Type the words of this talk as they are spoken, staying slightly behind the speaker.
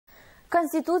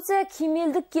Конституция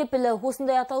кемелдік кепілі.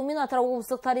 Осындай атаумен Атырау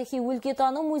облыстық тарихи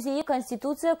өлкетану музейі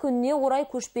Конституция күніне орай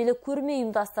көшпелі көрме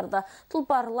ұйымдастырды.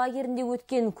 Тұлпар лагерінде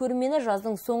өткен көрмені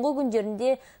жаздың соңғы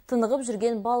күндерінде тынығып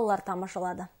жүрген балалар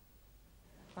тамашалады.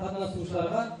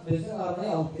 Қатынасушыларға біздің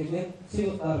арнайы алып келген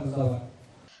сыйлықтарымыз да бар.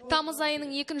 Тамыз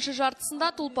айының екінші жартысында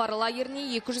Тұлпар лагеріне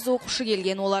 200 оқушы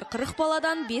келген. Олар 40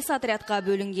 баладан 5 отрядқа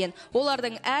бөлінген.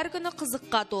 Олардың әр күні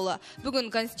қызыққа толы.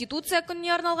 Бүгін Конституция күніне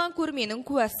арналған көрменің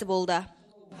куәсі болды.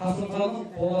 Қасымханның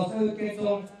қоласы өткен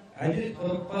соң, әдет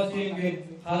ғұрыпқа сүйенген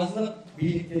қазылық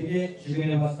биліктерге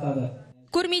жүгіне бастады.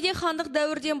 Көрмеде хандық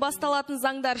дәуірден басталатын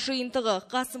заңдар жиынтығы,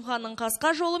 Қасым ханның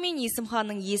қасқа жолы мен Есім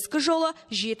ханның ескі жолы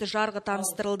 7 жарғы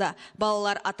таныстырылды.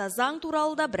 Балалар ата заң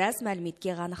туралы да біраз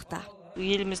мәліметке қанықты.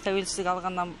 Еліміз тәуелсіздік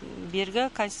алғаннан бергі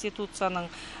Конституцияның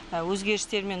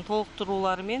өзгерістері мен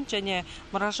толықтыруларымен және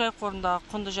мұражай қорындағы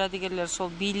құнды жәдігерлер сол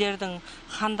билердің,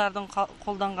 хандардың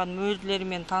қолданған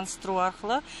мөлдерімен таныстыру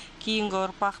арқылы кейінгі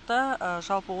ұрпақты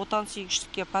жалпы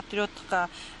отансүйгіштікке, патриоттыққа,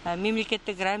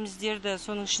 мемлекеттік рәміздерді,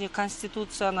 соның ішінде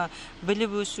Конституцияны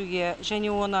біліп өсуге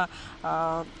және оны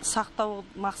сақтау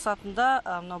мақсатында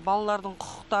балалардың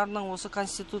құқықтарының осы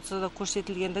Конституцияда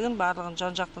көрсетілгендігін барлығын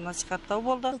жан-жақты насихаттау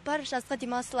болды. Тұлпар жазғы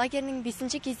демалыс лагерінің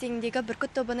 5-ші кезеңіндегі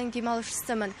бүркіт тобының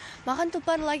демалушысымын. Маған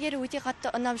Тұлпар лагері өте қатты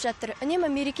ұнап жатыр.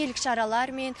 Үнемі мерекелік шаралар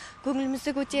мен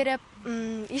көңілімізді көтеріп,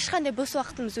 ешқандай бос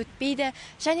уақытымыз өтпейді.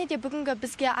 Және де бүгінгі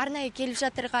бізге арнайы келіп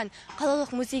жатырған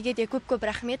қалалық музейге де көп-көп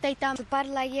рахмет айтамын. Тұлпар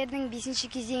лагерінің 5-ші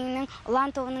кезеңінің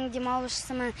ұлан тобының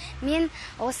демалушысымын. Мен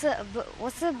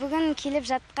осы бүгін келіп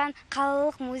жатқан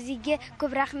қалалық музейге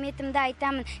көп рахметімді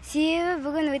айтамын. Себебі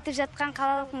бүгін өтіп жатқан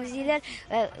қалалық музейлер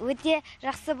өте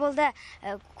жақсы болды.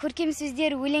 Көркем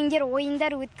сөздер, өлеңдер,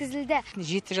 ойындар өткізілді.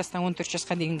 7 жастан 14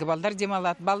 жасқа дейінгі балдар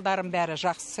демалады. Балдарым бәрі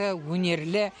жақсы,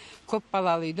 өнерлі, көп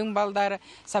балалы үйдің балдары,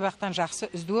 сабақтан жақсы,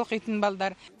 үздік оқитын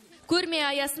балдар. Көрме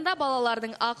аясында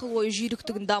балалардың ақыл-ой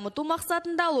жүйріктігін дамыту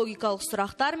мақсатында логикалық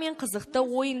сұрақтар мен қызықты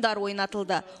ойындар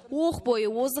ойнатылды. Оқ бойы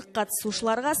озық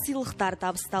қатысушыларға сыйлықтар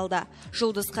табысталды.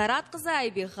 Жұлдыз Қайратқызы,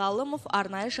 Айбек Ғалымов,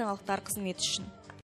 арнайы жаңалықтар қызметі үшін.